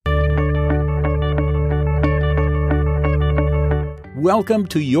Welcome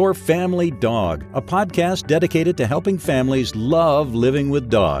to Your Family Dog, a podcast dedicated to helping families love living with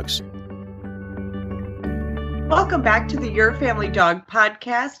dogs. Welcome back to the Your Family Dog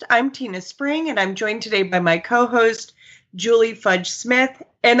podcast. I'm Tina Spring, and I'm joined today by my co-host, Julie Fudge Smith,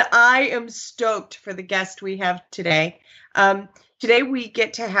 and I am stoked for the guest we have today. Today we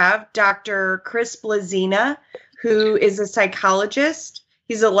get to have Dr. Chris Blazina, who is a psychologist.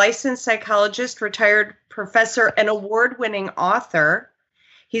 He's a licensed psychologist, retired professor, and award-winning author.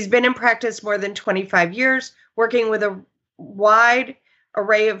 He's been in practice more than 25 years, working with a wide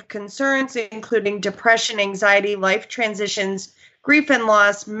array of concerns, including depression, anxiety, life transitions, grief and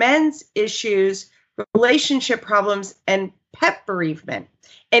loss, men's issues, relationship problems, and pet bereavement.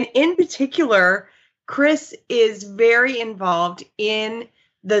 And in particular, Chris is very involved in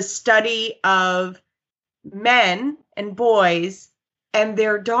the study of men and boys and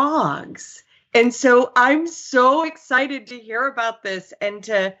their dogs. And so I'm so excited to hear about this and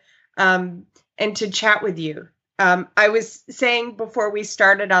to chat with you. I was saying before we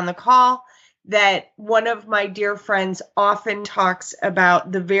started on the call that one of my dear friends often talks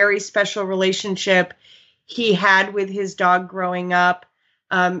about the very special relationship he had with his dog growing up.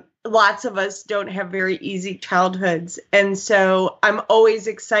 Lots of us don't have very easy childhoods. And so I'm always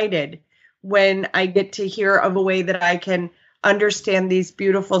excited when I get to hear of a way that I can understand these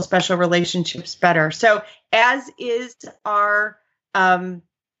beautiful, special relationships better. So as is our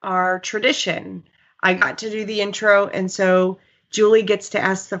tradition, I got to do the intro. And so Julie gets to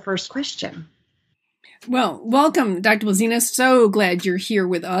ask the first question. Well, welcome, Dr. Blazina. So glad you're here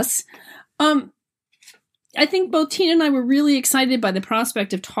with us. I think both Tina and I were really excited by the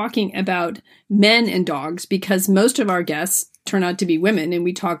prospect of talking about men and dogs because most of our guests turn out to be women, and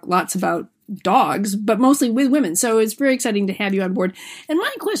we talk lots about dogs, but mostly with women. So it's very exciting to have you on board. And my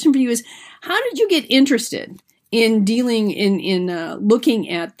question for you is, how did you get interested in dealing in looking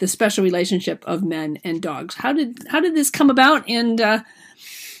at the special relationship of men and dogs? How did this come about? And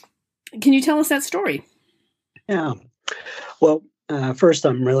can you tell us that story? Yeah. Well, first,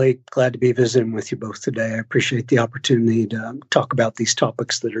 I'm really glad to be visiting with you both today. I appreciate the opportunity to talk about these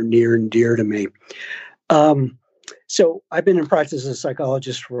topics that are near and dear to me. So I've been in practice as a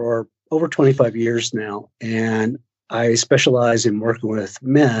psychologist for over 25 years now, and I specialize in working with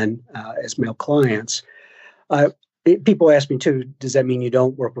men as male clients. People ask me too, does that mean you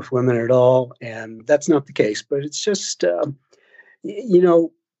don't work with women at all? And that's not the case, but it's just,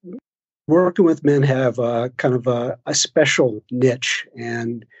 working with men have kind of a special niche.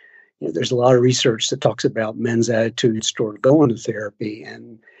 And there's a lot of research that talks about men's attitudes toward going to therapy.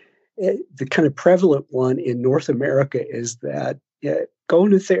 And the kind of prevalent one in North America is that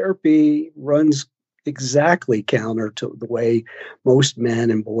going to therapy runs exactly counter to the way most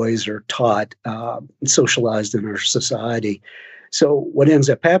men and boys are taught and socialized in our society. So what ends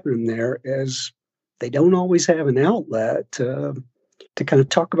up happening there is they don't always have an outlet to kind of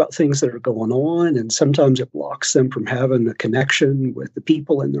talk about things that are going on, and sometimes it blocks them from having a connection with the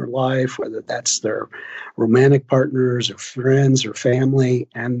people in their life, whether that's their romantic partners or friends or family,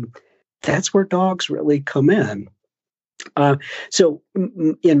 and that's where dogs really come in. So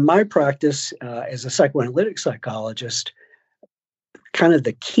in my practice as a psychoanalytic psychologist, kind of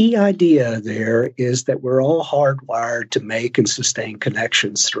the key idea there is that we're all hardwired to make and sustain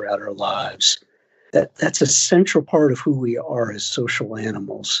connections throughout our lives. That's a central part of who we are as social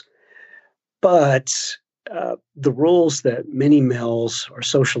animals. But the rules that many males are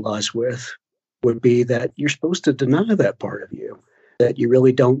socialized with would be that you're supposed to deny that part of you, that you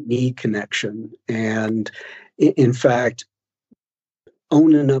really don't need connection. And in fact,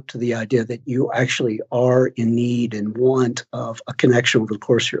 owning up to the idea that you actually are in need and want of a connection over the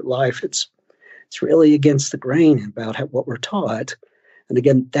course of your life, it's really against the grain about what we're taught. And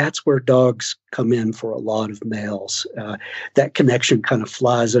again, that's where dogs come in for a lot of males. That connection kind of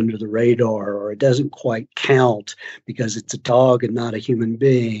flies under the radar, or it doesn't quite count because it's a dog and not a human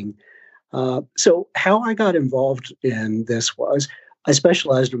being. So how I got involved in this was I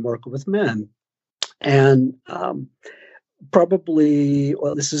specialized in working with men. And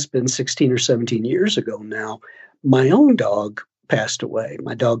this has been 16 or 17 years ago now, my own dog passed away.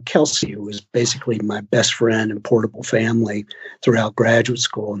 My dog, Kelsey, who was basically my best friend and portable family throughout graduate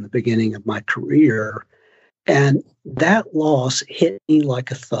school and the beginning of my career. And that loss hit me like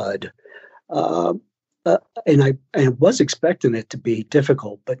a thud. And I was expecting it to be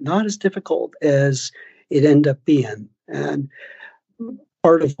difficult, but not as difficult as it ended up being. And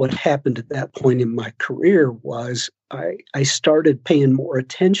part of what happened at that point in my career was I started paying more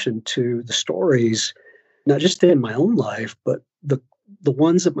attention to the stories, not just in my own life, but the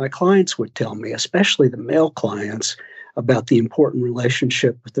ones that my clients would tell me, especially the male clients, about the important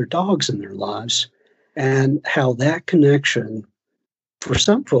relationship with their dogs in their lives and how that connection for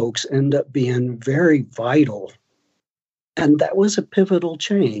some folks end up being very vital. And that was a pivotal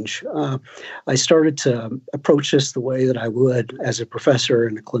change. I started to approach this the way that I would as a professor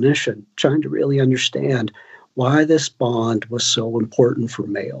and a clinician, trying to really understand why this bond was so important for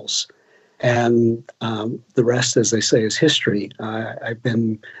males. And the rest, as they say, is history. I've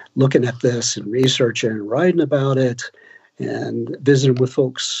been looking at this and researching and writing about it and visiting with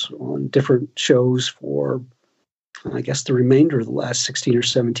folks on different shows for, I guess, the remainder of the last 16 or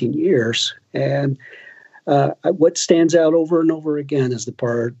 17 years. And what stands out over and over again is the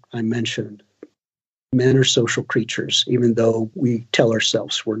part I mentioned. Men are social creatures, even though we tell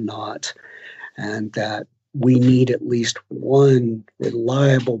ourselves we're not. And that we need at least one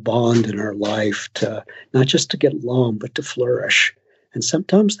reliable bond in our life to not just to get along, but to flourish. And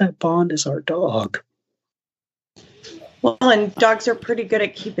sometimes that bond is our dog. Well, and dogs are pretty good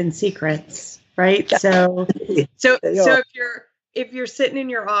at keeping secrets, right? So if you're sitting in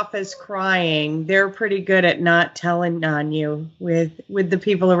your office crying, they're pretty good at not telling on you with the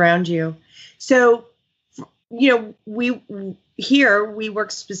people around you. So, we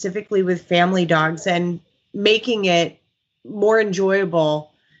work specifically with family dogs and making it more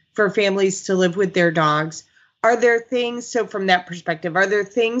enjoyable for families to live with their dogs. Are there things, so from that perspective, are there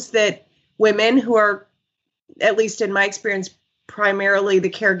things that women who are, at least in my experience, primarily the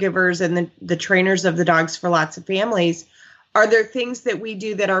caregivers and the trainers of the dogs for lots of families, are there things that we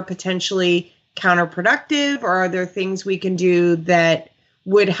do that are potentially counterproductive, or are there things we can do that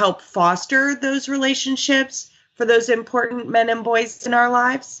would help foster those relationships for those important men and boys in our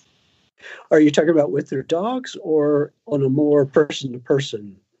lives? Are you talking about with their dogs or on a more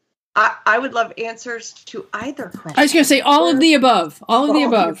person-to-person? I would love answers to either question. I was going to say all of the above. All of the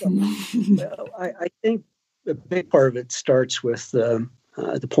above. Well, I think a big part of it starts with the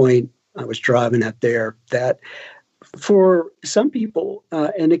point I was driving at there, that for some people,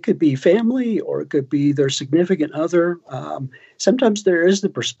 and it could be family or it could be their significant other, sometimes there is the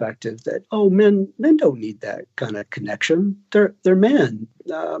perspective that, oh, men don't need that kind of connection. They're men.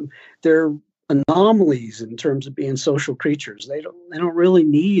 They're anomalies in terms of being social creatures. They don't really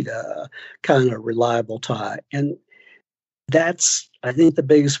need a kind of reliable tie. And that's, I think, the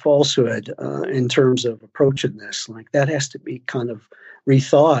biggest falsehood in terms of approaching this. Like, that has to be kind of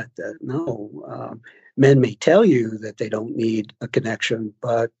rethought, that no, men may tell you that they don't need a connection,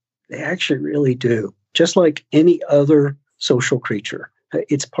 but they actually really do. Just like any other social creature,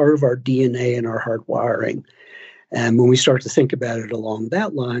 it's part of our DNA and our hardwiring. And when we start to think about it along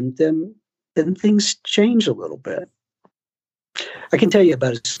that line, then things change a little bit. I can tell you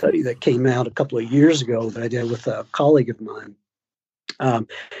about a study that came out a couple of years ago that I did with a colleague of mine. I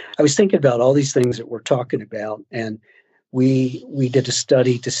was thinking about all these things that we're talking about, and we did a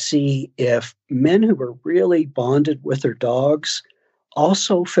study to see if men who were really bonded with their dogs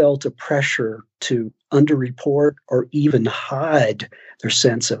also felt a pressure to underreport or even hide their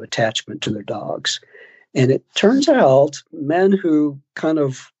sense of attachment to their dogs. And it turns out men who kind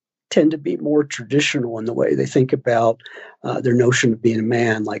of tend to be more traditional in the way they think about their notion of being a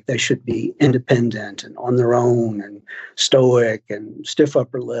man, like they should be independent and on their own and stoic and stiff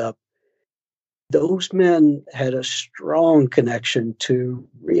upper lip, those men had a strong connection to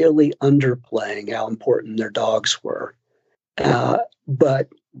really underplaying how important their dogs were, but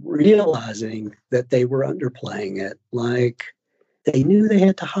realizing that they were underplaying it, like they knew they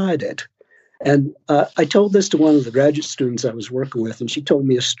had to hide it. And I told this to one of the graduate students I was working with, and she told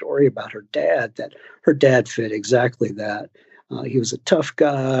me a story about her dad, that her dad fit exactly that. He was a tough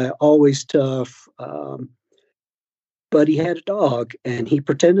guy, always tough, but he had a dog, and he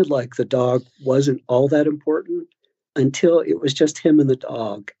pretended like the dog wasn't all that important until it was just him and the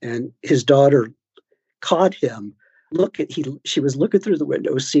dog. And his daughter caught him. She was looking through the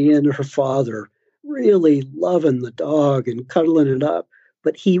window, seeing her father really loving the dog and cuddling it up,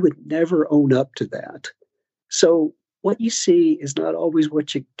 but he would never own up to that. So what you see is not always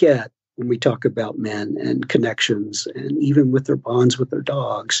what you get when we talk about men and connections, and even with their bonds with their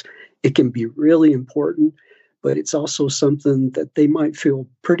dogs. It can be really important, but it's also something that they might feel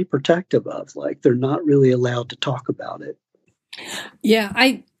pretty protective of, like they're not really allowed to talk about it. Yeah,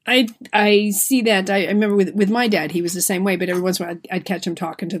 I see that. I remember with my dad, he was the same way, but every once in a while I'd catch him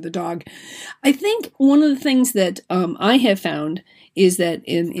talking to the dog. I think one of the things that I have found is that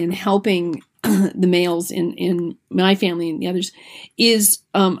in helping the males in my family and the others is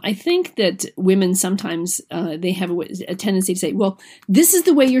I think that women sometimes they have a tendency to say, well, this is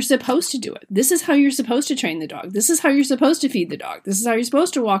the way you're supposed to do it. This is how you're supposed to train the dog. This is how you're supposed to feed the dog. This is how you're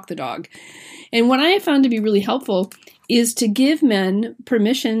supposed to walk the dog. And what I have found to be really helpful is to give men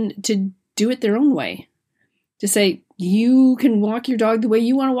permission to do it their own way. To say, you can walk your dog the way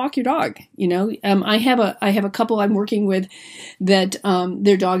you want to walk your dog. I have a couple I'm working with that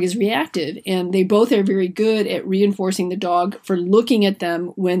their dog is reactive, and they both are very good at reinforcing the dog for looking at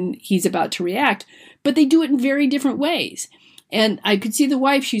them when he's about to react, but they do it in very different ways. And I could see the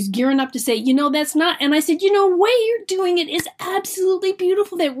wife, she's gearing up to say, that's not, and I said, way you're doing it is absolutely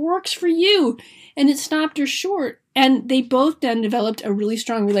beautiful. That works for you. And it stopped her short. And they both then developed a really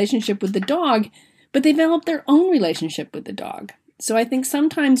strong relationship with the dog, but they developed their own relationship with the dog. So I think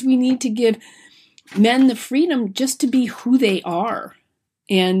sometimes we need to give men the freedom just to be who they are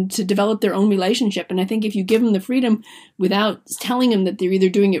and to develop their own relationship. And I think if you give them the freedom without telling them that they're either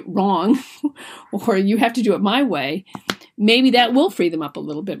doing it wrong or you have to do it my way, maybe that will free them up a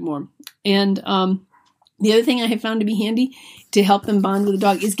little bit more. And the other thing I have found to be handy to help them bond with the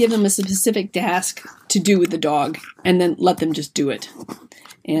dog is give them a specific task to do with the dog and then let them just do it.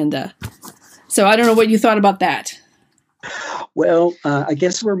 And so I don't know what you thought about that. Well, I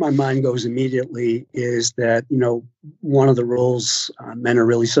guess where my mind goes immediately is that, one of the roles men are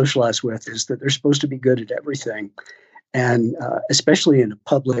really socialized with is that they're supposed to be good at everything. And especially in a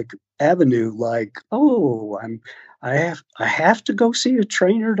public avenue, like, I have to go see a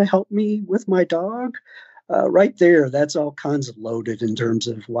trainer to help me with my dog. Right there, that's all kinds of loaded in terms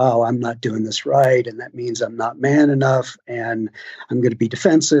of, wow, I'm not doing this right. And that means I'm not man enough and I'm going to be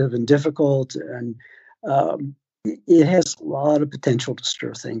defensive and difficult. And it has a lot of potential to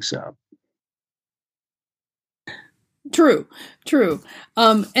stir things up. True.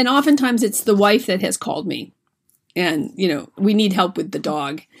 And oftentimes it's the wife that has called me and, we need help with the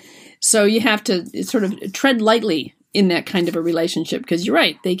dog. So you have to sort of tread lightly in that kind of a relationship, because you're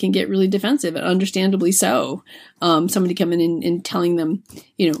right, they can get really defensive, and understandably so. Somebody coming in and telling them,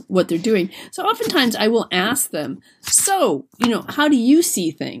 what they're doing. So oftentimes I will ask them, so, how do you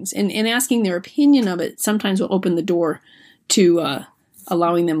see things? And asking their opinion of it sometimes will open the door to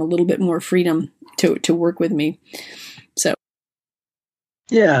allowing them a little bit more freedom to work with me. So.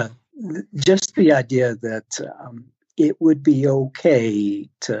 Yeah, just the idea that it would be okay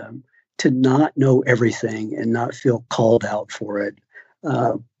to not know everything and not feel called out for it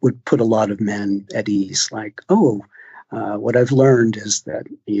would put a lot of men at ease. Like, what I've learned is that,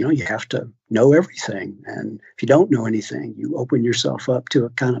 you have to know everything. And if you don't know anything, you open yourself up to a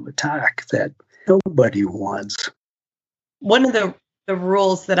kind of attack that nobody wants. One of the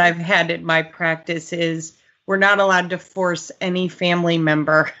rules that I've had in my practice is we're not allowed to force any family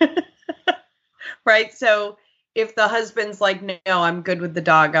member, right? So if the husband's like, no, I'm good with the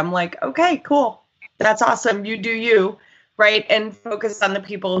dog, I'm like, okay, cool. That's awesome. You do you, right? And focus on the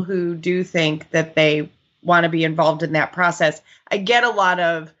people who do think that they want to be involved in that process. I get a lot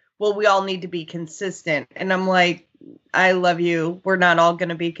of, well, we all need to be consistent. And I'm like, I love you. We're not all going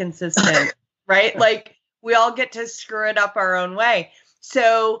to be consistent, right? Like, we all get to screw it up our own way.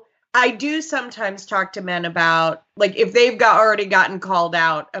 So I do sometimes talk to men about, like, if they've already gotten called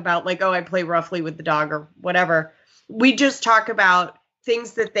out about, like, I play roughly with the dog or whatever, we just talk about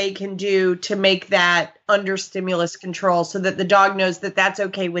things that they can do to make that under stimulus control so that the dog knows that that's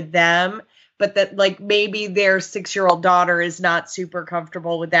okay with them, but that, like, maybe their 6-year-old daughter is not super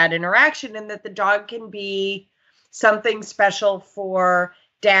comfortable with that interaction, and that the dog can be something special for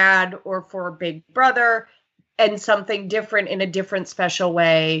dad or for big brother and something different in a different special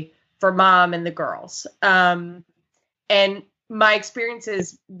way for mom and the girls. And my experience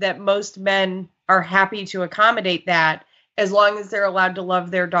is that most men are happy to accommodate that as long as they're allowed to love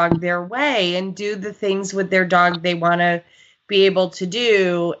their dog their way and do the things with their dog they want to be able to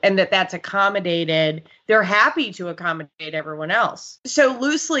do, and that's accommodated. They're happy to accommodate everyone else. So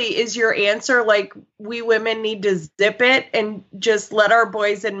loosely, is your answer like we women need to zip it and just let our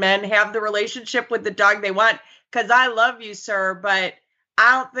boys and men have the relationship with the dog they want? Because I love you, sir, but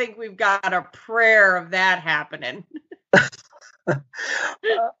I don't think we've got a prayer of that happening.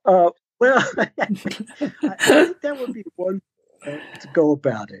 Well, I think that would be one way to go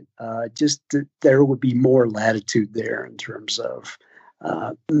about it. There would be more latitude there in terms of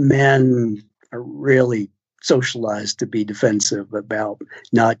men are really socialized to be defensive about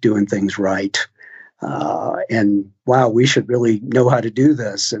not doing things right. And wow, we should really know how to do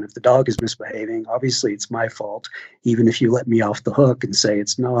this. And if the dog is misbehaving, obviously it's my fault. Even if you let me off the hook and say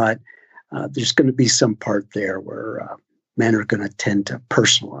it's not, there's going to be some part there where men are going to tend to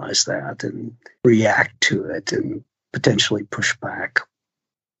personalize that and react to it and potentially push back.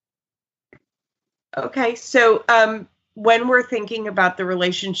 Okay. So when we're thinking about the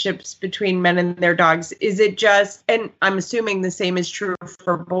relationships between men and their dogs, is it just, and I'm assuming the same is true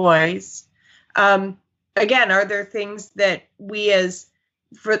for boys, again, are there things that we as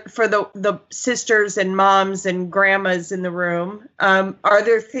for the sisters and moms and grandmas in the room, are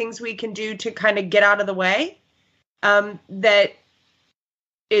there things we can do to kind of get out of the way that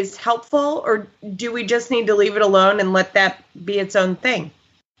is helpful, or do we just need to leave it alone and let that be its own thing?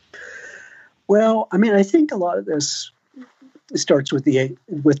 Well, I mean, I think a lot of this starts with the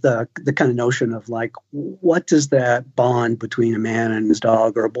kind of notion of like, what does that bond between a man and his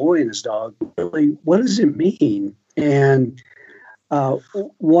dog or a boy and his dog really, what does it mean? And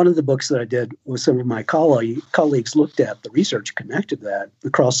one of the books that I did with some of my colleagues looked at the research connected that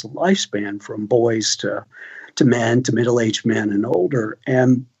across the lifespan from boys to men, to middle-aged men and older.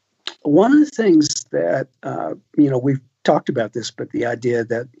 And one of the things that, we've talked about this, but the idea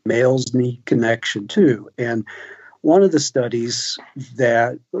that males need connection too. And one of the studies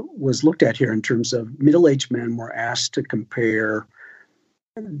that was looked at here in terms of middle-aged men were asked to compare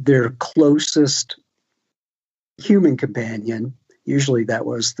their closest human companion, usually that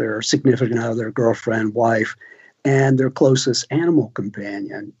was their significant other, girlfriend, wife, and their closest animal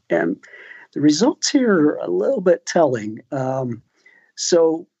companion. And the results here are a little bit telling.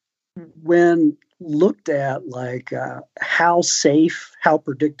 So when looked at like how safe, how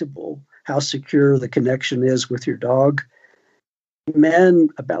predictable, how secure the connection is with your dog, men,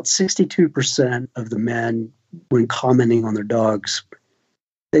 about 62% of the men, when commenting on their dogs,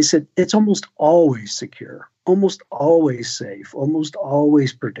 they said it's almost always secure, almost always safe, almost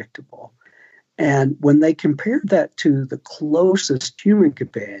always predictable. And when they compared that to the closest human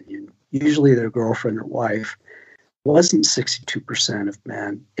companion, usually their girlfriend or wife, wasn't 62% of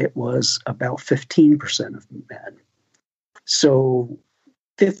men. It was about 15% of men. So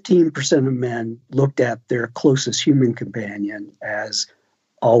 15% of men looked at their closest human companion as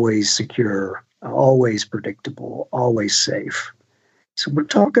always secure, always predictable, always safe. So we're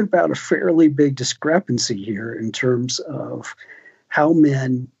talking about a fairly big discrepancy here in terms of how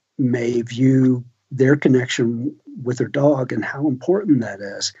men may view their connection with their dog and how important that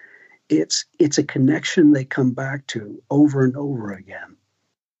is. It's a connection they come back to over and over again.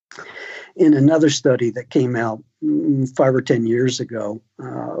 In another study that came out 5 or 10 years ago,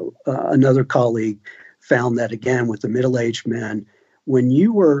 another colleague found that, again, with the middle-aged men, when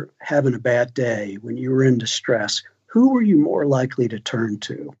you were having a bad day, when you were in distress, who were you more likely to turn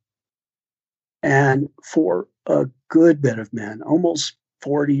to? And for a good bit of men, almost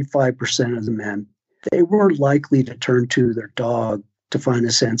 45% of the men, they were likely to turn to their dog to find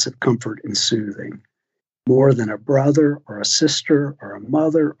a sense of comfort and soothing, more than a brother or a sister or a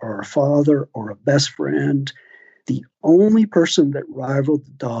mother or a father or a best friend. The only person that rivaled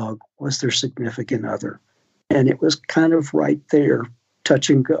the dog was their significant other. And it was kind of right there, touch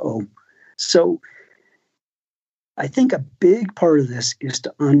and go. So I think a big part of this is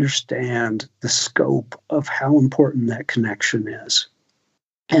to understand the scope of how important that connection is.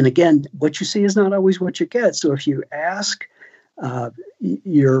 And again, what you see is not always what you get. So if you ask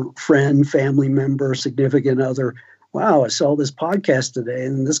your friend, family member, significant other, wow, I saw this podcast today,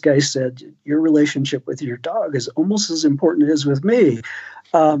 and this guy said your relationship with your dog is almost as important as with me.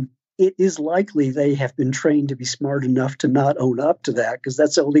 It is likely they have been trained to be smart enough to not own up to that, because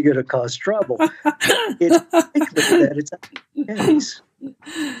that's only going to cause trouble. It's likely that it's the case.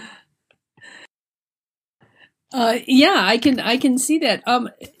 Yeah, I can see that.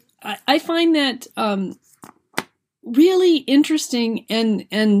 I find that really interesting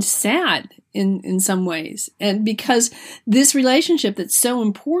and sad in some ways. And because this relationship that's so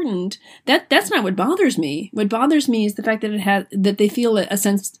important, that's not what bothers me. What bothers me is the fact that that they feel a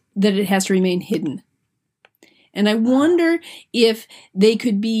sense that it has to remain hidden. And I wonder if they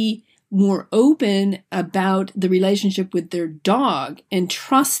could be more open about the relationship with their dog and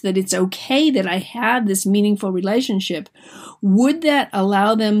trust that it's okay that I had this meaningful relationship. Would that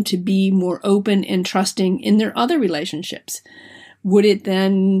allow them to be more open and trusting in their other relationships? Would it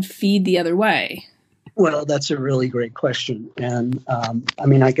then feed the other way? Well, that's a really great question. And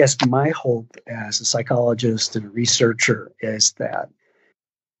I guess my hope as a psychologist and a researcher is that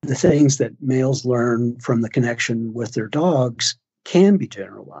the things that males learn from the connection with their dogs can be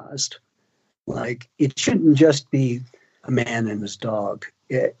generalized. Like, it shouldn't just be a man and his dog.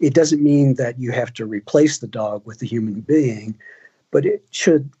 It doesn't mean that you have to replace the dog with a human being, but it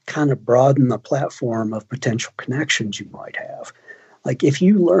should kind of broaden the platform of potential connections you might have. Like, if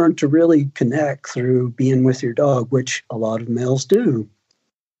you learn to really connect through being with your dog, which a lot of males do,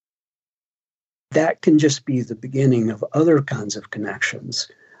 that can just be the beginning of other kinds of connections.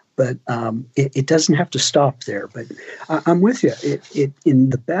 But it doesn't have to stop there. But I'm with you. It in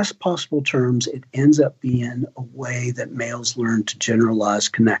the best possible terms, it ends up being a way that males learn to generalize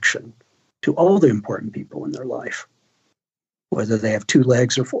connection. to all the important people in their life, whether they have 2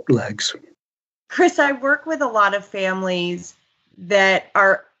 legs or 4 legs. Chris, I work with a lot of families that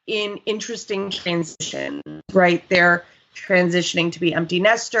are in interesting transitions, right? They're transitioning to be empty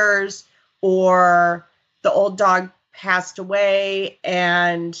nesters, or the old dog passed away,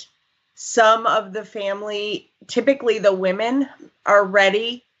 and some of the family, typically the women, are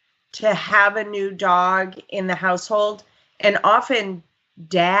ready to have a new dog in the household, and often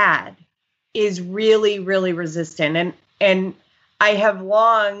dad is really, really resistant. And I have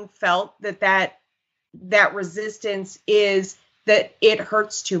long felt that resistance is that it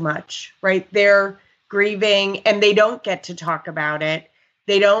hurts too much, right? They're grieving and they don't get to talk about it.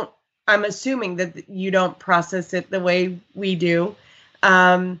 I'm assuming that you don't process it the way we do.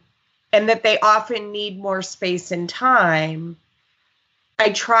 And that they often need more space and time.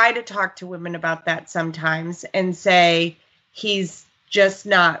 I try to talk to women about that sometimes and say, he's just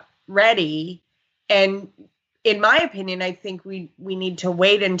not ready. And in my opinion, I think we need to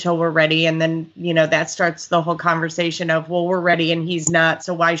wait until we're ready. And then, that starts the whole conversation of, well, we're ready and he's not,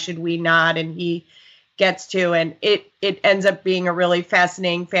 so why should we not? And he gets to, and it ends up being a really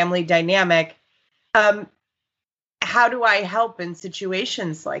fascinating family dynamic. How do I help in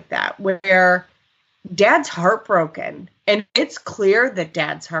situations like that where dad's heartbroken and it's clear that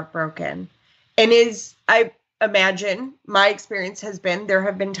dad's heartbroken? And I imagine my experience has been, there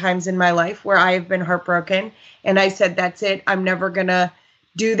have been times in my life where I have been heartbroken and I said, that's it. I'm never going to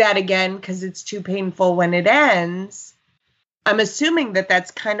do that again because it's too painful when it ends. I'm assuming that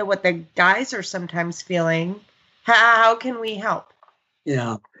that's kind of what the guys are sometimes feeling. How can we help?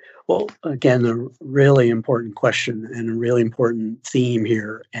 Yeah. Well, again, a really important question and a really important theme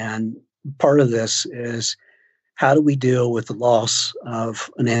here. And part of this is, how do we deal with the loss of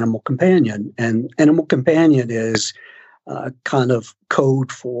an animal companion? And animal companion is kind of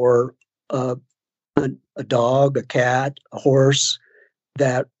code for a dog, a cat, a horse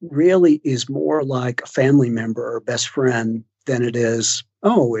that really is more like a family member or best friend than it is,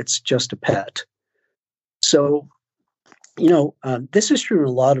 it's just a pet. So, this is true in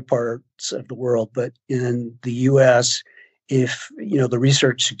a lot of parts of the world, but in the U.S., the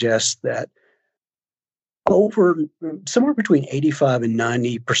research suggests that somewhere between 85 and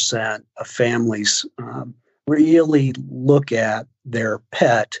 90% of families really look at their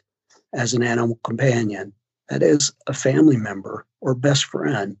pet as an animal companion, that is a family member or best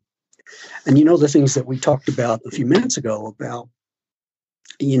friend. And the things that we talked about a few minutes ago about,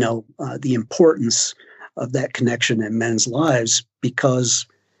 the importance of that connection in men's lives, because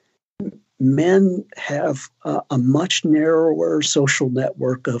men have a much narrower social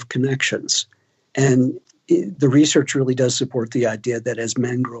network of connections. And the research really does support the idea that as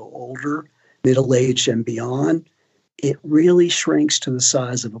men grow older, middle-aged and beyond, it really shrinks to the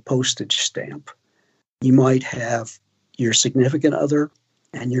size of a postage stamp. You might have your significant other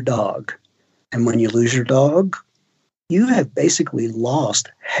and your dog. And when you lose your dog, you have basically lost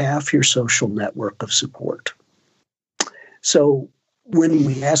half your social network of support. So when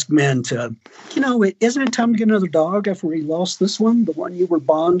we ask men to, isn't it time to get another dog after we lost this one, the one you were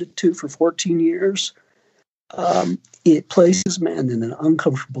bonded to for 14 years? It places men in an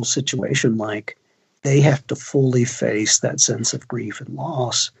uncomfortable situation, like they have to fully face that sense of grief and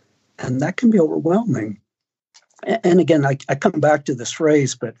loss. And that can be overwhelming. And again, I come back to this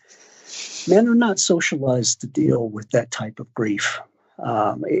phrase, but men are not socialized to deal with that type of grief.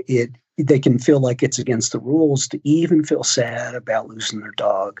 They can feel like it's against the rules to even feel sad about losing their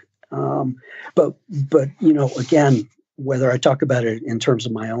dog. But again, whether I talk about it in terms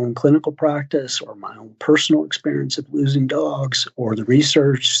of my own clinical practice or my own personal experience of losing dogs or the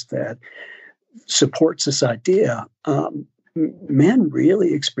research that supports this idea, men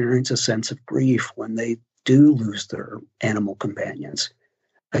really experience a sense of grief when they do lose their animal companions.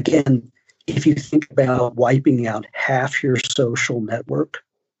 Again, if you think about wiping out half your social network,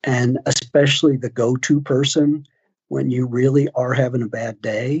 and especially the go-to person when you really are having a bad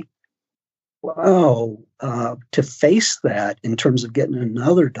day, to face that in terms of getting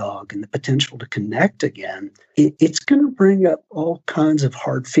another dog and the potential to connect again, it's going to bring up all kinds of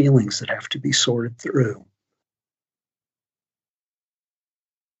hard feelings that have to be sorted through.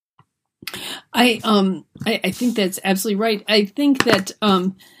 I think that's absolutely right. I think that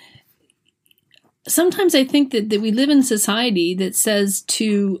sometimes I think that we live in a society that says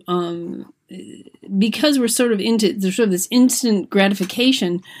to because we're sort of into there's sort of this instant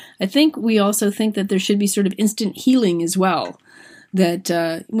gratification. I think we also think that there should be sort of instant healing as well. That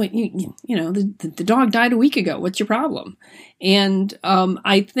the dog died a week ago. What's your problem? And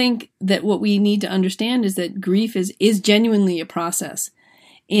I think that what we need to understand is that grief is genuinely a process,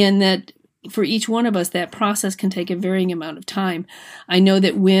 and that for each one of us, that process can take a varying amount of time. I know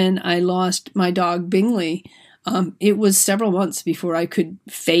that when I lost my dog Bingley, it was several months before I could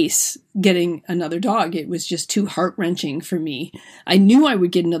face getting another dog. It was just too heart-wrenching for me. I knew I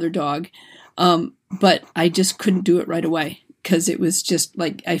would get another dog, but I just couldn't do it right away because it was just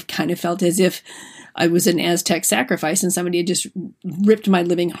like I kind of felt as if I was an Aztec sacrifice and somebody had just ripped my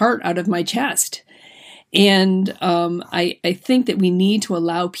living heart out of my chest. And I think that we need to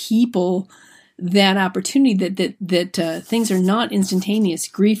allow people that opportunity that things are not instantaneous.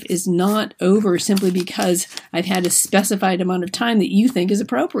 Grief is not over simply because I've had a specified amount of time that you think is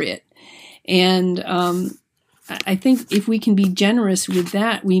appropriate. And I think if we can be generous with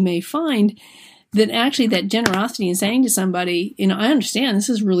that, we may find that actually that generosity in saying to somebody, I understand this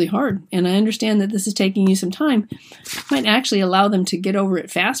is really hard, and I understand that this is taking you some time, might actually allow them to get over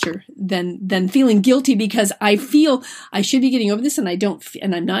it faster than feeling guilty because I feel I should be getting over this and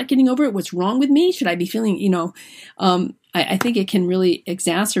and I'm not getting over it. What's wrong with me? Should I be feeling, I think it can really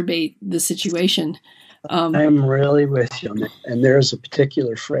exacerbate the situation. I'm really with you. And there's a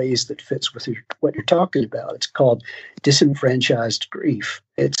particular phrase that fits with what you're talking about. It's called disenfranchised grief.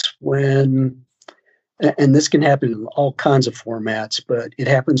 It's when, and this can happen in all kinds of formats, but it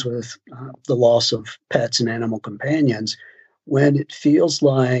happens with the loss of pets and animal companions, when it feels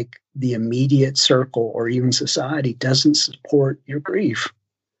like the immediate circle or even society doesn't support your grief.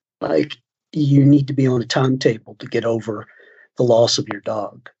 Like you need to be on a timetable to get over the loss of your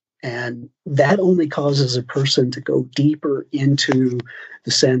dog. And that only causes a person to go deeper into the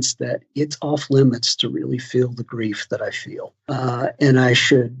sense that it's off limits to really feel the grief that I feel. And I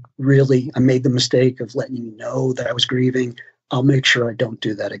made the mistake of letting you know that I was grieving. I'll make sure I don't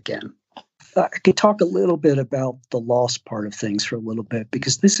do that again. I could talk a little bit about the loss part of things for a little bit,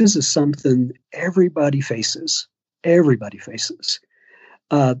 because this is something everybody faces. Everybody faces.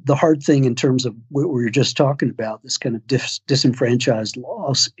 The hard thing in terms of what we were just talking about, this kind of disenfranchised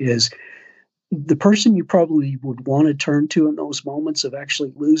loss, is the person you probably would want to turn to in those moments of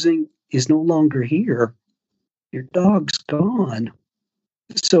actually losing is no longer here. Your dog's gone.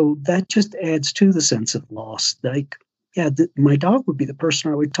 So that just adds to the sense of loss. Like, my dog would be the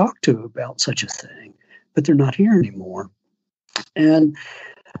person I would talk to about such a thing, but they're not here anymore. And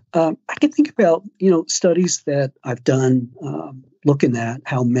I can think about, studies that I've done looking at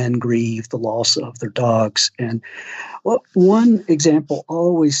how men grieve the loss of their dogs. And one example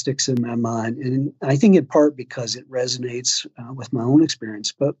always sticks in my mind, and I think in part because it resonates with my own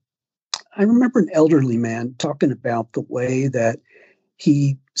experience. But I remember an elderly man talking about the way that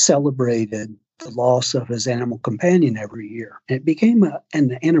he celebrated the loss of his animal companion every year. And it became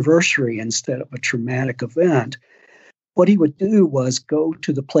an anniversary instead of a traumatic event. What he would do was go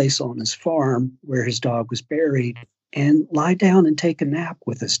to the place on his farm where his dog was buried and lie down and take a nap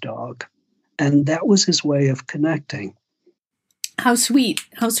with his dog. And that was his way of connecting. How sweet.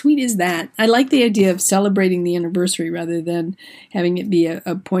 How sweet is that? I like the idea of celebrating the anniversary rather than having it be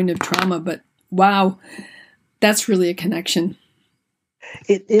a point of trauma. But wow, that's really a connection.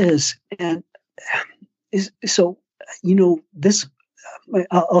 It is. And so, this...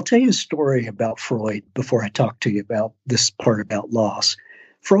 I'll tell you a story about Freud before I talk to you about this part about loss.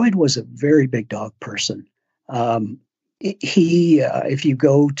 Freud was a very big dog person. If you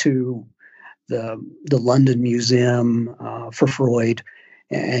go to the London Museum for Freud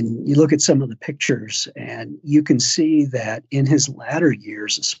and you look at some of the pictures, and you can see that in his latter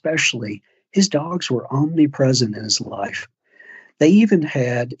years, especially, his dogs were omnipresent in his life. They even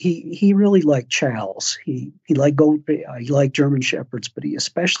had, he really liked chows. He liked German Shepherds, but he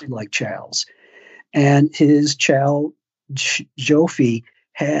especially liked chows. And his chow, Jofi,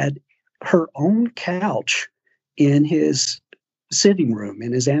 had her own couch in his sitting room,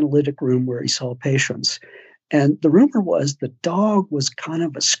 in his analytic room where he saw patients. And the rumor was the dog was kind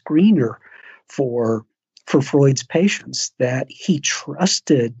of a screener for Freud's patients, that he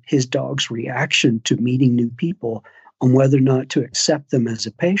trusted his dog's reaction to meeting new people on whether or not to accept them as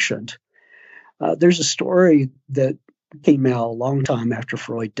a patient. There's a story that came out a long time after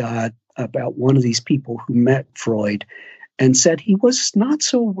Freud died about one of these people who met Freud and said he was not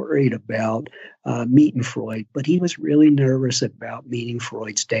so worried about meeting Freud, but he was really nervous about meeting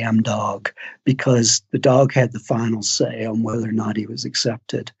Freud's damn dog, because the dog had the final say on whether or not he was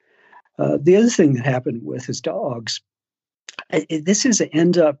accepted. The other thing that happened with his dogs, this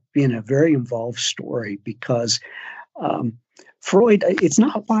ends up being a very involved story, because Freud, it's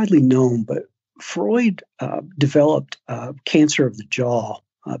not widely known, but Freud developed cancer of the jaw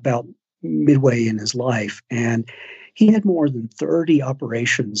about midway in his life. And he had more than 30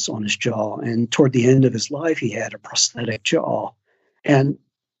 operations on his jaw. And toward the end of his life, he had a prosthetic jaw. And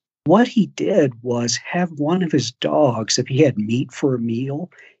what he did was have one of his dogs, if he had meat for a meal,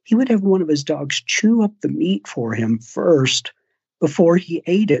 he would have one of his dogs chew up the meat for him first before he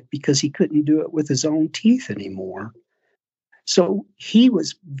ate it because he couldn't do it with his own teeth anymore. So he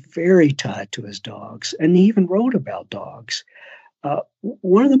was very tied to his dogs, and he even wrote about dogs.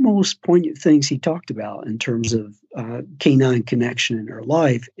 One of the most poignant things he talked about in terms of canine connection in our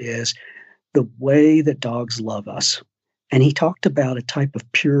life is the way that dogs love us. And he talked about a type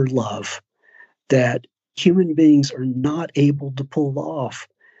of pure love that human beings are not able to pull off.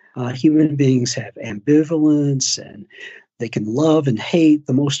 Human beings have ambivalence, and they can love and hate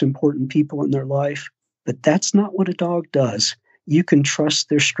the most important people in their life. But that's not what a dog does. You can trust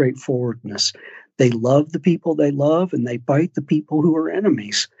their straightforwardness. They love the people they love, and they bite the people who are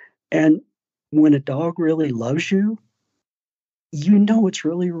enemies. And when a dog really loves you, you know it's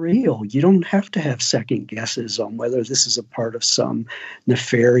really real. You don't have to have second guesses on whether this is a part of some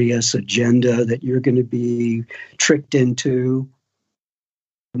nefarious agenda that you're going to be tricked into.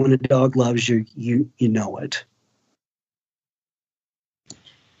 When a dog loves you, you know it.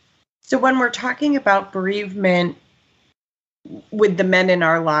 So when we're talking about bereavement with the men in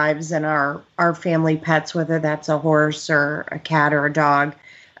our lives and our family pets, whether that's a horse or a cat or a dog,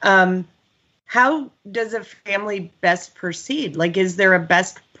 how does a family best proceed? Like, is there a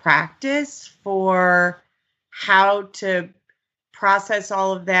best practice for how to process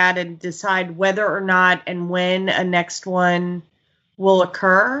all of that and decide whether or not and when a next one will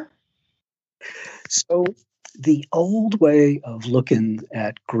occur? So the old way of looking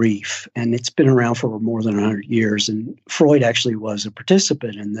at grief, and it's been around for more than 100 years, and Freud actually was a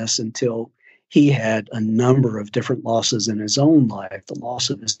participant in this until he had a number of different losses in his own life, the loss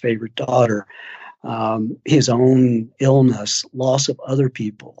of his favorite daughter, his own illness, loss of other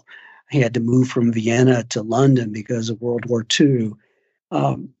people. He had to move from Vienna to London because of World War II.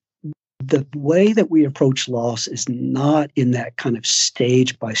 The way that we approach loss is not in that kind of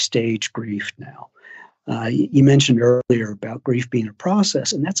stage-by-stage grief now. You mentioned earlier about grief being a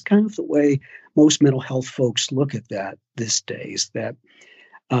process, and that's kind of the way most mental health folks look at that these days, that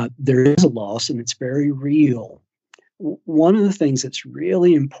there is a loss and it's very real. One of the things that's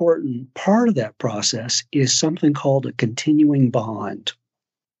really important part of that process is something called a continuing bond.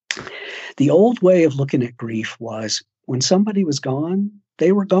 The old way of looking at grief was when somebody was gone,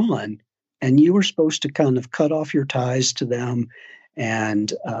 they were gone, and you were supposed to kind of cut off your ties to them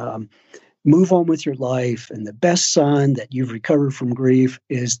and move on with your life. And the best sign that you've recovered from grief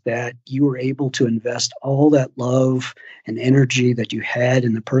is that you were able to invest all that love and energy that you had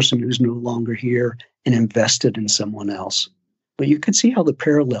in the person who's no longer here and invest it in someone else. But you could see how the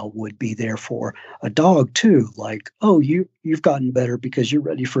parallel would be there for a dog too. Like, oh, you've gotten better because you're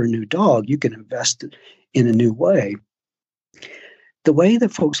ready for a new dog. You can invest it in a new way. The way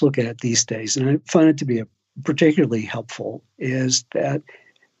that folks look at it these days, and I find it to be particularly helpful, is that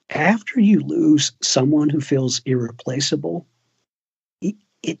after you lose someone who feels irreplaceable,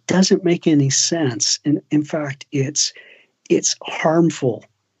 it doesn't make any sense. And in fact, it's harmful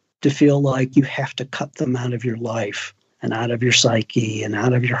to feel like you have to cut them out of your life and out of your psyche and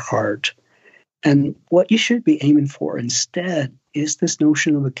out of your heart. And what you should be aiming for instead is this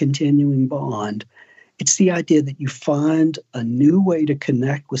notion of a continuing bond. It's the idea that you find a new way to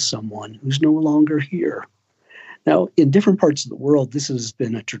connect with someone who's no longer here. Now, in different parts of the world, this has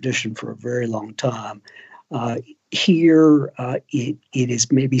been a tradition for a very long time. Here, it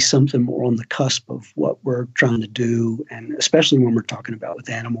is maybe something more on the cusp of what we're trying to do, and especially when we're talking about with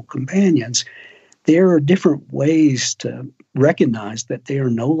animal companions, there are different ways to recognize that they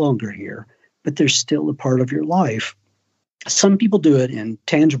are no longer here, but they're still a part of your life. Some people do it in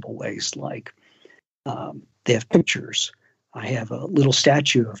tangible ways, like they have pictures. I have a little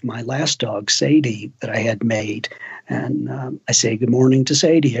statue of my last dog, Sadie, that I had made. And I say good morning to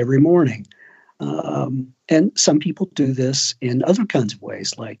Sadie every morning. And some people do this in other kinds of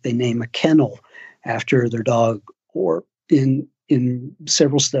ways, like they name a kennel after their dog. Or in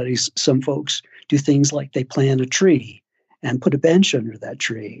several studies, some folks do things like they plant a tree and put a bench under that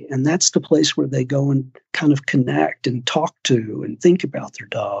tree. And that's the place where they go and kind of connect and talk to and think about their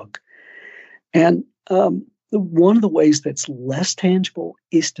dog. And one of the ways that's less tangible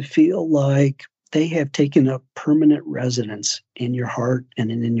is to feel like they have taken up permanent residence in your heart and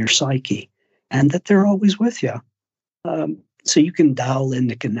in your psyche, and that they're always with you. So you can dial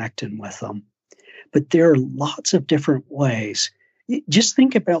into connecting with them. But there are lots of different ways. Just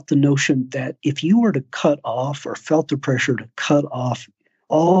think about the notion that if you were to cut off or felt the pressure to cut off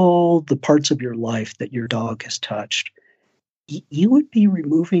all the parts of your life that your dog has touched, you would be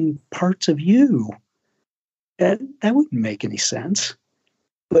removing parts of you. That wouldn't make any sense.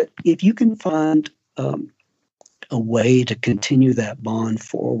 But if you can find a way to continue that bond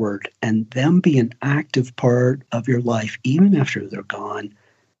forward and them be an active part of your life even after they're gone,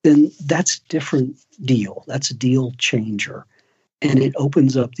 then that's a different deal. That's a deal changer. And it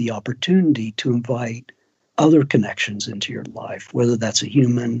opens up the opportunity to invite other connections into your life, whether that's a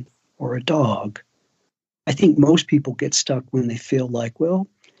human or a dog. I think most people get stuck when they feel like, well,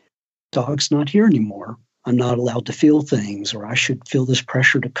 dog's not here anymore. I'm not allowed to feel things, or I should feel this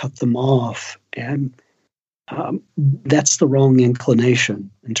pressure to cut them off. And that's the wrong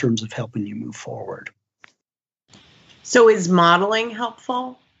inclination in terms of helping you move forward. So is modeling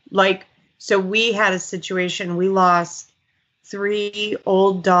helpful? Like, so we had a situation, we lost 3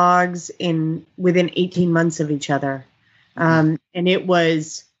 old dogs within 18 months of each other. And it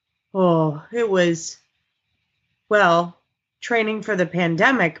was, training for the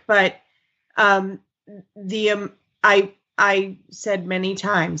pandemic. But I said many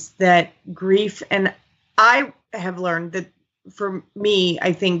times that grief, and I have learned that for me,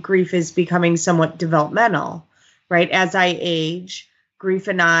 I think grief is becoming somewhat developmental, right? As I age, grief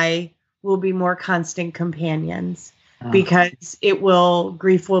and I will be more constant companions because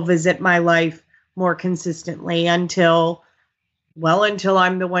grief will visit my life more consistently until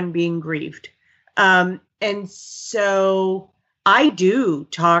I'm the one being grieved. And so I do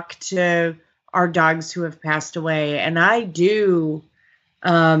talk to our dogs who have passed away, and I do,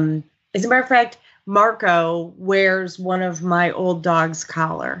 as a matter of fact, Marco wears one of my old dog's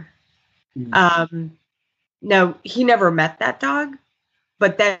collar. No, he never met that dog,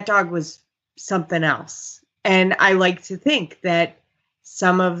 but that dog was something else. And I like to think that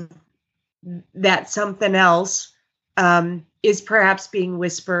some of that something else is perhaps being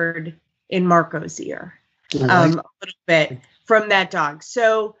whispered in Marco's ear a little bit from that dog.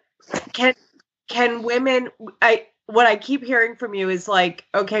 So can women, what I keep hearing from you is like,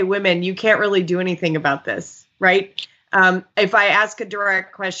 okay, women, you can't really do anything about this, right? If I ask a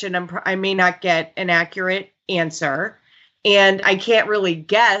direct question, I may not get an accurate answer. And I can't really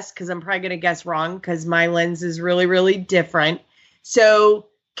guess because I'm probably going to guess wrong because my lens is really, really different. So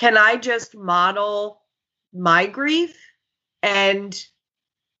can I just model my grief? And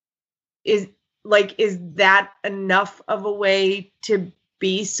is that enough of a way to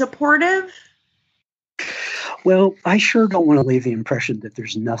be supportive? Well, I sure don't want to leave the impression that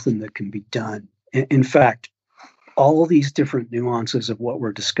there's nothing that can be done. In fact, all these different nuances of what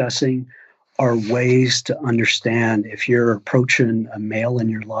we're discussing are ways to understand if you're approaching a male in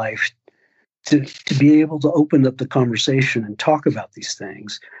your life to be able to open up the conversation and talk about these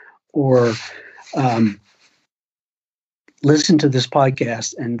things, or listen to this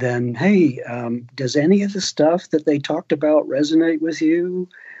podcast and then, hey, does any of the stuff that they talked about resonate with you?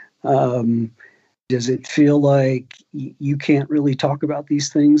 Does it feel like you can't really talk about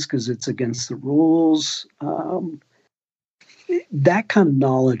these things because it's against the rules? That kind of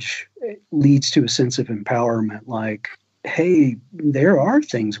knowledge leads to a sense of empowerment, like, hey, there are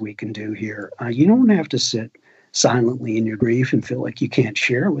things we can do here. You don't have to sit silently in your grief and feel like you can't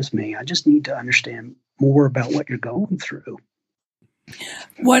share it with me. I just need to understand more about what you're going through.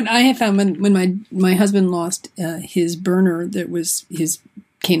 What I have found when my husband lost his burner that was his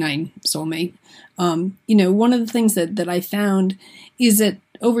canine soulmate, one of the things that I found is that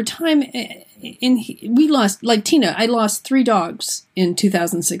over time, we lost, like Tina, I lost 3 dogs in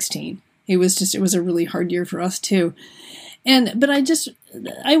 2016. It was a really hard year for us too. But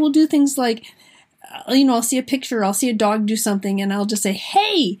I will do things like, I'll see a picture, I'll see a dog do something, and I'll just say,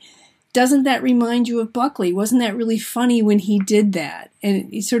 hey, doesn't that remind you of Buckley? Wasn't that really funny when he did that?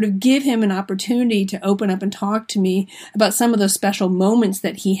 And sort of give him an opportunity to open up and talk to me about some of those special moments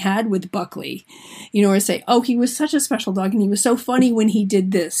that he had with Buckley, or say, oh, he was such a special dog and he was so funny when he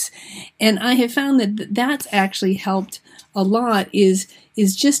did this. And I have found that that's actually helped a lot is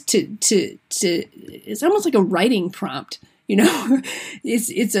just to it's almost like a writing prompt.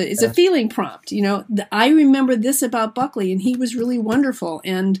 It's a feeling prompt. I remember this about Buckley and he was really wonderful.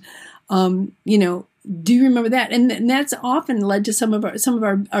 And, do you remember that? And that's often led to some of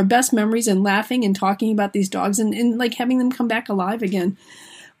our best memories and laughing and talking about these dogs and like having them come back alive again.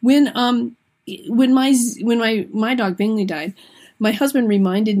 When my dog Bingley died, my husband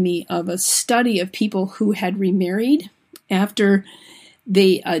reminded me of a study of people who had remarried after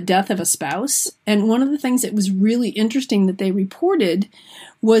the death of a spouse. And one of the things that was really interesting that they reported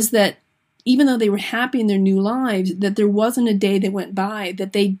was that even though they were happy in their new lives, that there wasn't a day that went by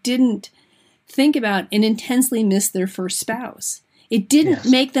that they didn't think about and intensely miss their first spouse. It didn't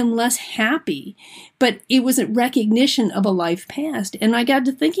make them less happy, but it was a recognition of a life past. And I got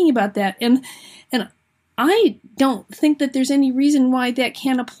to thinking about that. And I don't think that there's any reason why that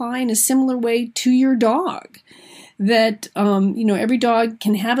can't apply in a similar way to your dog. That, every dog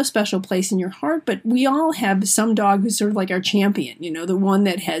can have a special place in your heart, but we all have some dog who's sort of like our champion, the one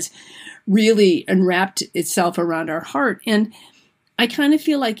that has really enwrapped itself around our heart. And I kind of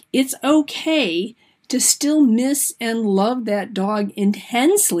feel like it's okay to still miss and love that dog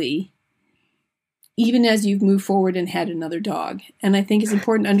intensely, even as you've moved forward and had another dog. And I think it's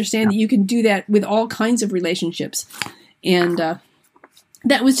important to understand that you can do that with all kinds of relationships. And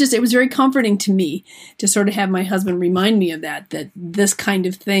it was very comforting to me to sort of have my husband remind me of that this kind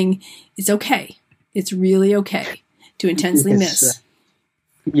of thing is okay. It's really okay to intensely miss.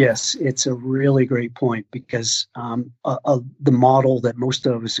 Yes, it's a really great point, because the model that most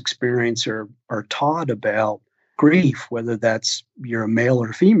of us experience or are taught about grief, whether that's you're a male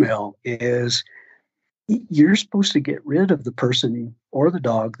or female, is you're supposed to get rid of the person or the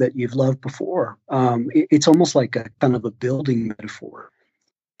dog that you've loved before. It's almost like a kind of a building metaphor.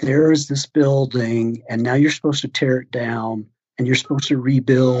 There is this building, and now you're supposed to tear it down, and you're supposed to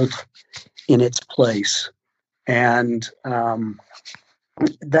rebuild in its place. And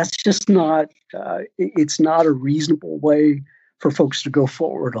that's just not, it's not a reasonable way for folks to go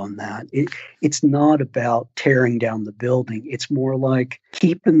forward on that. It's not about tearing down the building. It's more like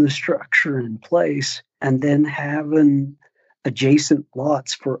keeping the structure in place and then having adjacent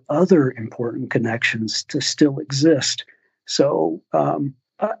lots for other important connections to still exist. So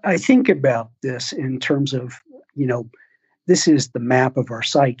I think about this in terms of, this is the map of our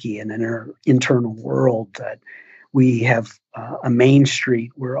psyche and in our internal world, that we have a main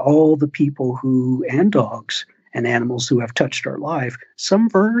street where all the people and dogs and animals who have touched our life, some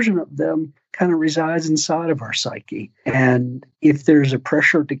version of them kind of resides inside of our psyche. And if there's a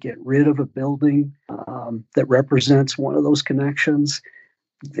pressure to get rid of a building that represents one of those connections,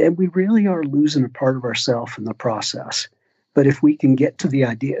 then we really are losing a part of ourselves in the process. But if we can get to the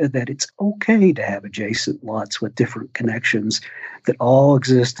idea that it's okay to have adjacent lots with different connections that all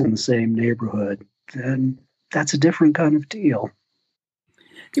exist in the same neighborhood, then that's a different kind of deal.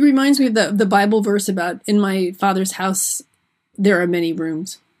 It reminds me of the Bible verse about, in my Father's house, there are many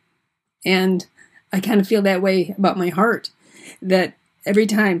rooms. And I kind of feel that way about my heart, that every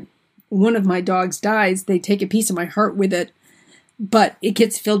time one of my dogs dies, they take a piece of my heart with it, but it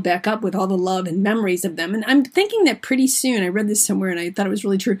gets filled back up with all the love and memories of them. And I'm thinking that pretty soon, I read this somewhere and I thought it was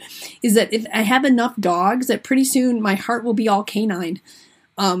really true, is that if I have enough dogs, that pretty soon my heart will be all canine.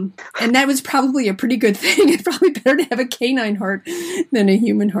 And that was probably a pretty good thing. It's probably better to have a canine heart than a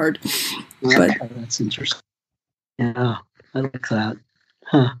human heart. But that's interesting. Yeah, I like that.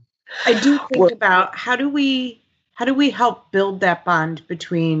 Huh. I do think about how do we help build that bond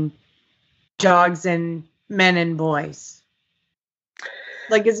between dogs and men and boys?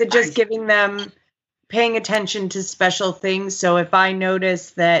 Like, is it just giving them, paying attention to special things? So if I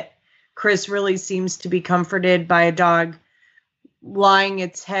notice that Chris really seems to be comforted by a dog lying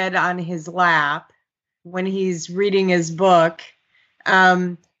its head on his lap when he's reading his book,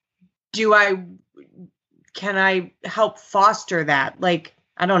 can I help foster that? Like,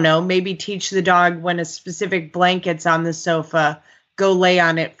 I don't know, maybe teach the dog when a specific blanket's on the sofa, go lay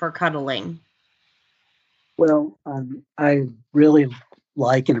on it for cuddling. Well, I really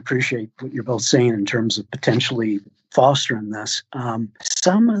like and appreciate what you're both saying in terms of potentially fostering this.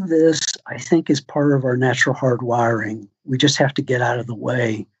 Some of this, I think, is part of our natural hardwiring. We just have to get out of the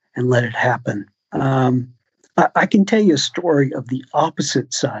way and let it happen. I can tell you a story of the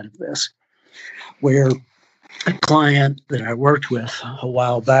opposite side of this, where a client that I worked with a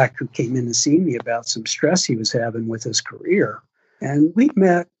while back who came in to see me about some stress he was having with his career. And we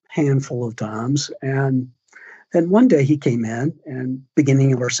met a handful of times. And then one day he came in, and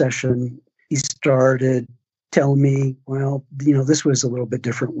beginning of our session, he started telling me, well, this was a little bit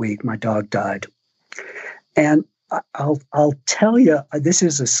different week. My dog died. And I'll tell you, this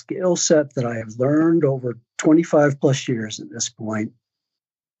is a skill set that I have learned over 25 plus years at this point.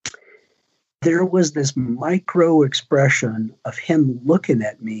 There was this micro expression of him looking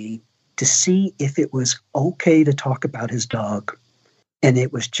at me to see if it was okay to talk about his dog. And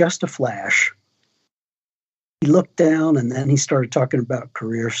it was just a flash. He looked down and then he started talking about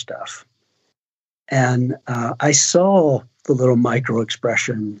career stuff. And I saw the little micro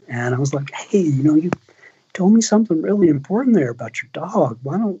expression and I was like, hey, you told me something really important there about your dog.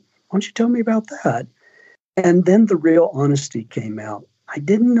 Why don't you tell me about that? And then the real honesty came out. I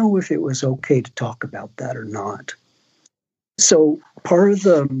didn't know if it was okay to talk about that or not. So part of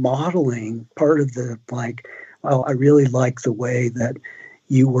the modeling, part of the I really like the way that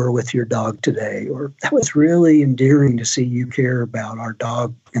you were with your dog today, or that was really endearing to see you care about our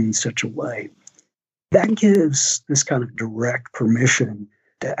dog in such a way. that gives this kind of direct permission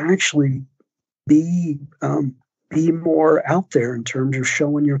to actually be more out there in terms of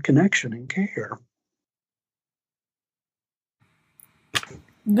showing your connection and care.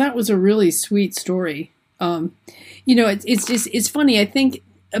 That was a really sweet story. It's funny. I think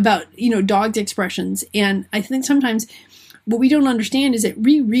about, dogs' expressions. And I think sometimes what we don't understand is that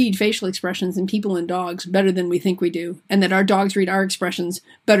we read facial expressions in people and dogs better than we think we do. And that our dogs read our expressions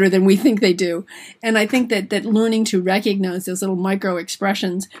better than we think they do. And I think that learning to recognize those little micro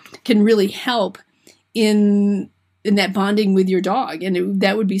expressions can really help in that bonding with your dog. And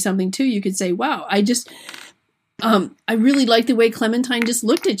that would be something too. You could say, wow, I really like the way Clementine just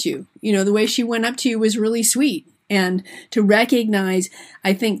looked at you. The way she went up to you was really sweet. And to recognize,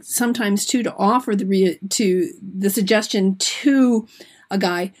 I think sometimes too, to offer the suggestion to a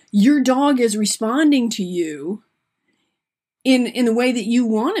guy, your dog is responding to you in the way that you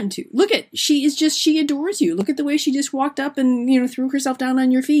want him to. Look at, she adores you. Look at the way she just walked up and, threw herself down on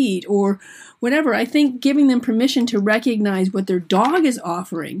your feet or whatever. I think giving them permission to recognize what their dog is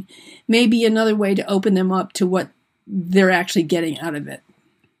offering may be another way to open them up to what they're actually getting out of it.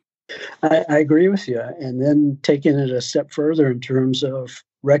 I agree with you. And then taking it a step further in terms of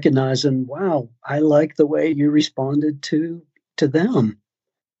recognizing, wow, I like the way you responded to them.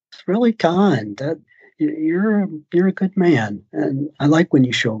 It's really kind. That you're a good man. And I like when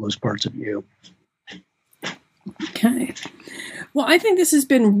you show those parts of you. Okay. Well, I think this has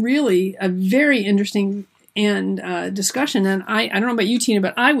been really a very interesting discussion. And I don't know about you, Tina,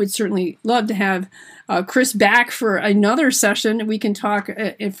 but I would certainly love to have Chris back for another session. We can talk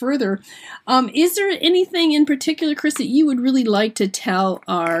further. Is there anything in particular, Chris, that you would really like to tell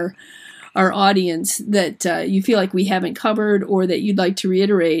our audience that you feel like we haven't covered, or that you'd like to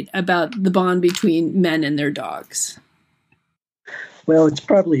reiterate about the bond between men and their dogs? Well, it's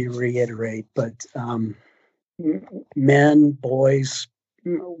probably reiterate, but men, boys,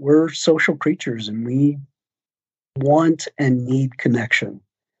 we're social creatures, and we want and need connection.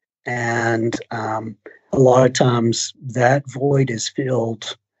 And a lot of times that void is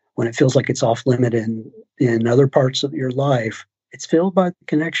filled when it feels like it's off limit in other parts of your life. It's filled by the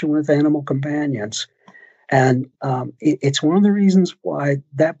connection with animal companions. And it's one of the reasons why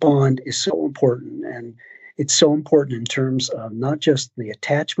that bond is so important. And it's so important in terms of not just the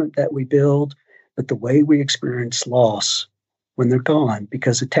attachment that we build, but the way we experience loss when they're gone,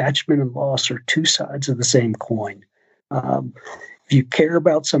 because attachment and loss are two sides of the same coin. If you care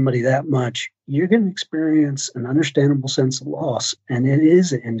about somebody that much, you're going to experience an understandable sense of loss. And it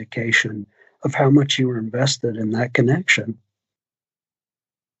is an indication of how much you were invested in that connection.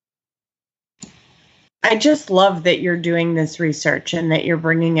 I just love that you're doing this research and that you're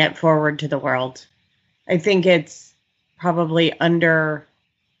bringing it forward to the world. I think it's probably under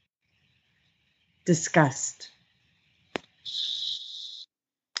discussed.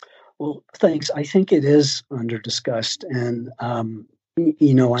 Well, thanks. I think it is under discussed. And, I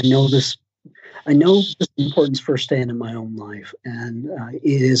know this importance firsthand in my own life. And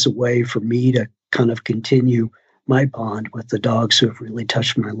it is a way for me to kind of continue my bond with the dogs who have really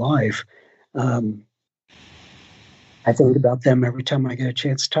touched my life. I think about them every time I get a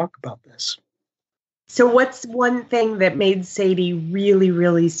chance to talk about this. So what's one thing that made Sadie really,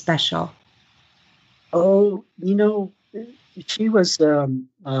 really special? Oh, she was a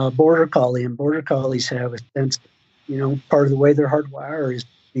border collie, and border collies have a sense, part of the way they're hardwired is to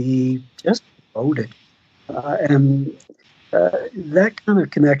be just devoted. And that kind of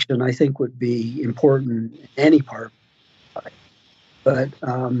connection, I think, would be important in any part of life.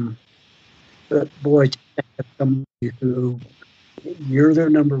 But boy, somebody who you're their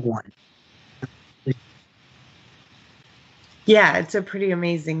number one. Yeah, it's a pretty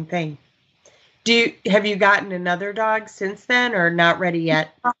amazing thing. Have you gotten another dog since then, or not ready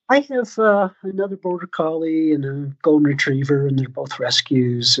yet? I have another border collie and a golden retriever, and they're both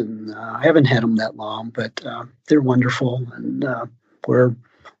rescues. And I haven't had them that long, but they're wonderful, and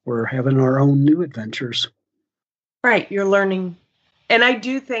we're having our own new adventures. Right, you're learning, and I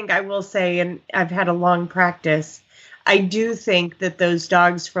do think I will say, and I've had a long practice. I do think that those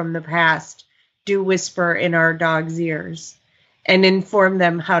dogs from the past do whisper in our dogs' ears and inform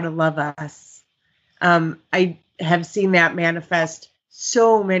them how to love us. I have seen that manifest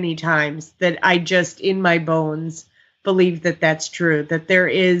so many times that I just, in my bones, believe that that's true, that there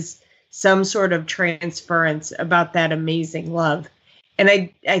is some sort of transference about that amazing love. And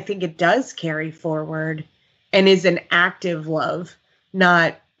I think it does carry forward and is an active love,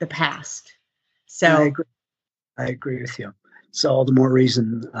 not the past. So I agree with you. It's all the more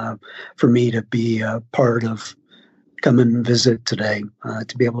reason for me to be a part of come and visit today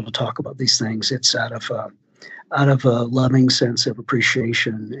to be able to talk about these things. It's out of a loving sense of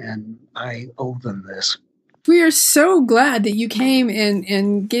appreciation, and I owe them this. We are so glad that you came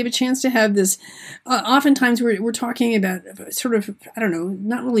and gave a chance to have this. Oftentimes we're talking about sort of, I don't know,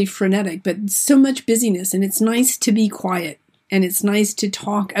 not really frenetic, but so much busyness. And it's nice to be quiet. And it's nice to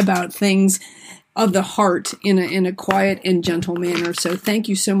talk about things of the heart in a quiet and gentle manner. So thank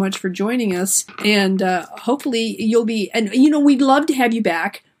you so much for joining us. And hopefully you'll be, and we'd love to have you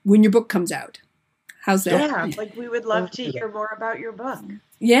back when your book comes out. How's that? Yeah, we would love to hear more about your book.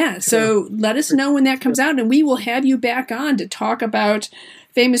 Yeah, so let us know when that comes out, and we will have you back on to talk about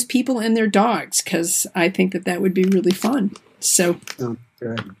famous people and their dogs, because I think that would be really fun. So,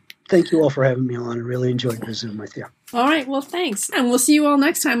 good. Thank you all for having me on. I really enjoyed visiting with you. All right, well, thanks. And we'll see you all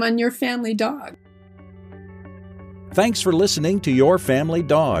next time on Your Family Dog. Thanks for listening to Your Family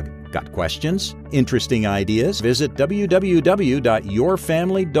Dog. Got questions? Interesting ideas? Visit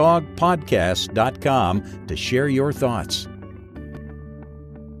www.yourfamilydogpodcast.com to share your thoughts.